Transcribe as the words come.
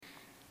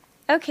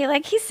Okay,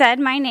 like he said,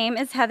 my name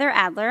is Heather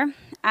Adler.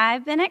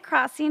 I've been at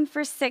Crossing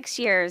for 6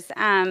 years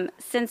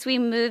since we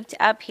moved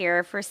up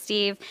here for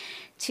Steve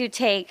to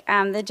take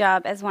the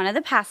job as one of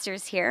the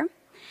pastors here.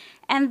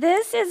 And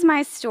this is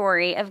my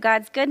story of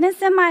God's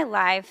goodness in my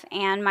life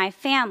and my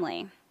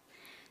family.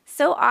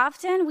 So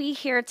often we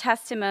hear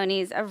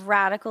testimonies of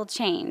radical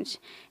change,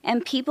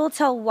 and people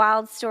tell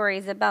wild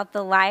stories about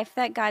the life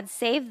that God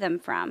saved them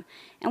from.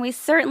 And we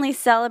certainly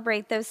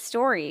celebrate those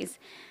stories,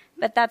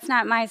 but that's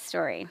not my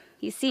story.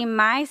 You see,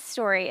 my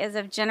story is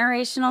of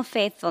generational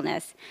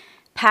faithfulness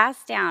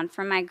passed down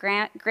from my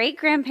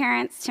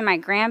great-grandparents to my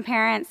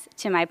grandparents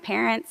to my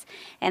parents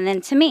and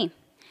then to me,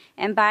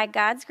 and by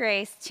God's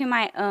grace to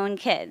my own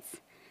kids.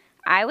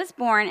 I was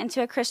born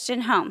into a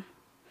Christian home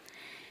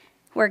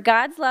where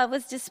God's love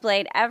was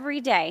displayed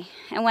every day.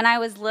 And when I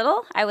was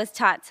little, I was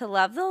taught to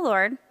love the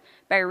Lord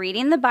by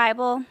reading the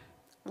Bible,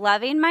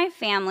 loving my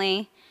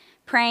family,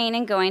 praying,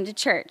 and going to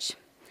church.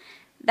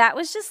 That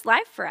was just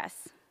life for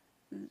us.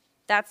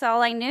 That's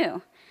all I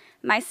knew.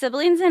 My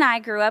siblings and I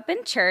grew up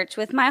in church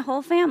with my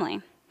whole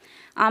family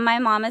on my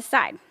mama's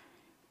side.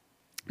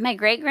 My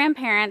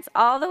great-grandparents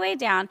all the way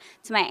down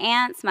to my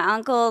aunts, my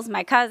uncles,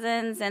 my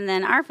cousins, and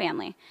then our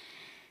family.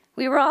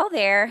 We were all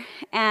there,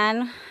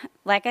 and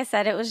like I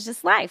said, it was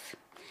just life.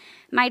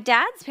 My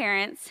dad's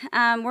parents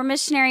were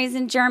missionaries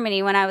in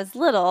Germany when I was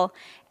little,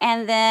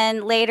 and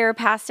then later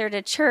pastored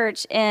a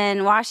church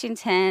in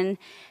Washington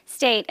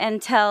State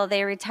until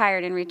they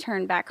retired and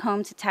returned back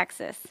home to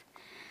Texas.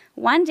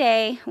 One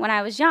day, when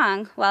I was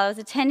young, while I was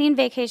attending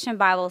Vacation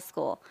Bible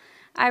School,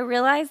 I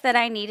realized that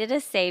I needed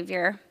a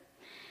Savior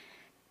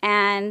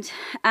and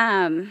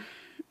that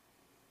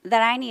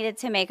I needed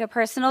to make a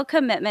personal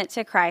commitment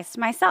to Christ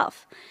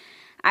myself.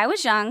 I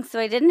was young, so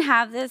I didn't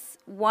have this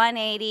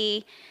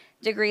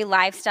 180-degree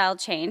lifestyle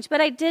change, but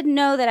I did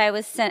know that I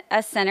was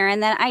a sinner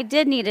and that I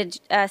did need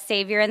a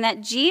Savior and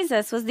that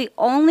Jesus was the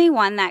only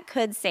one that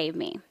could save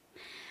me.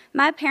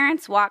 My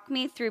parents walked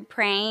me through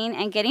praying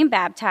and getting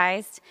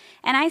baptized,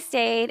 and I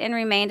stayed and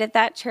remained at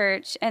that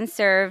church and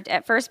served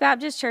at First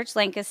Baptist Church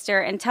Lancaster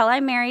until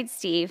I married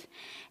Steve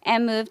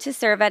and moved to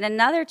serve at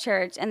another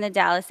church in the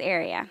Dallas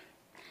area.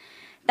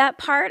 That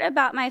part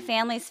about my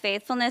family's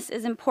faithfulness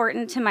is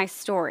important to my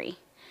story.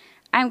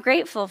 I'm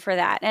grateful for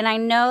that, and I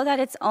know that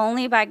it's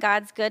only by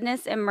God's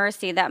goodness and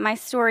mercy that my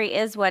story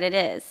is what it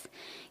is.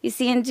 You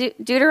see, in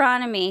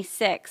Deuteronomy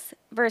 6,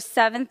 verse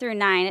 7 through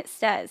 9, it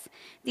says,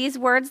 "These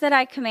words that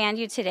I command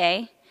you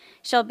today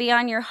shall be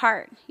on your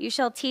heart. You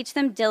shall teach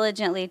them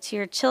diligently to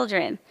your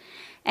children,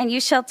 and you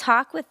shall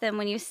talk with them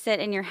when you sit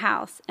in your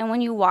house, and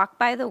when you walk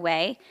by the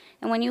way,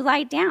 and when you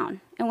lie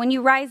down, and when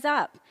you rise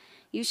up.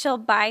 You shall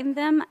bind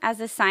them as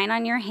a sign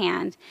on your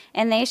hand,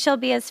 and they shall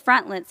be as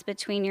frontlets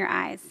between your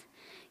eyes.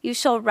 You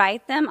shall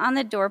write them on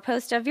the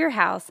doorpost of your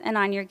house and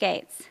on your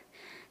gates."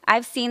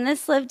 I've seen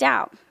this lived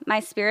out. My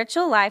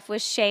spiritual life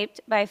was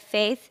shaped by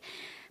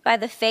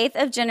the faith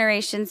of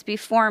generations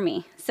before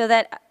me, this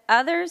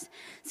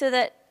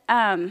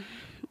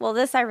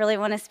I really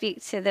want to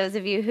speak to those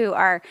of you who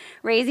are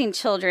raising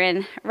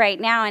children right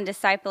now and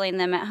discipling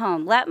them at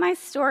home. Let my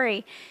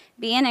story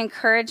be an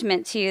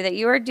encouragement to you that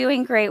you are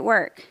doing great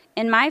work.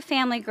 In my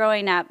family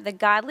growing up, the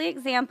godly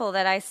example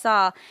that I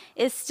saw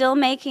is still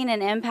making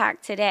an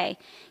impact today.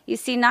 You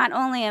see, not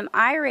only am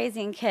I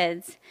raising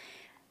kids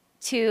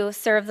to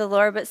serve the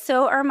Lord, but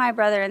so are my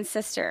brother and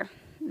sister.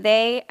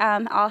 They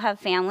all have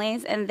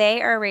families, and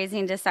they are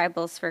raising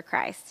disciples for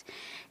Christ.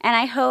 And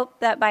I hope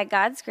that by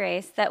God's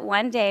grace, that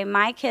one day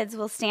my kids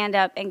will stand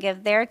up and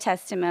give their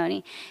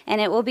testimony,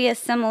 and it will be a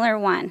similar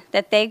one,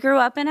 that they grew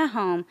up in a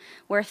home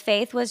where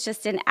faith was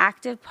just an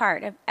active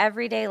part of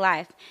everyday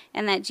life,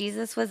 and that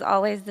Jesus was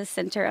always the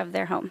center of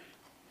their home.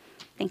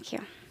 Thank you.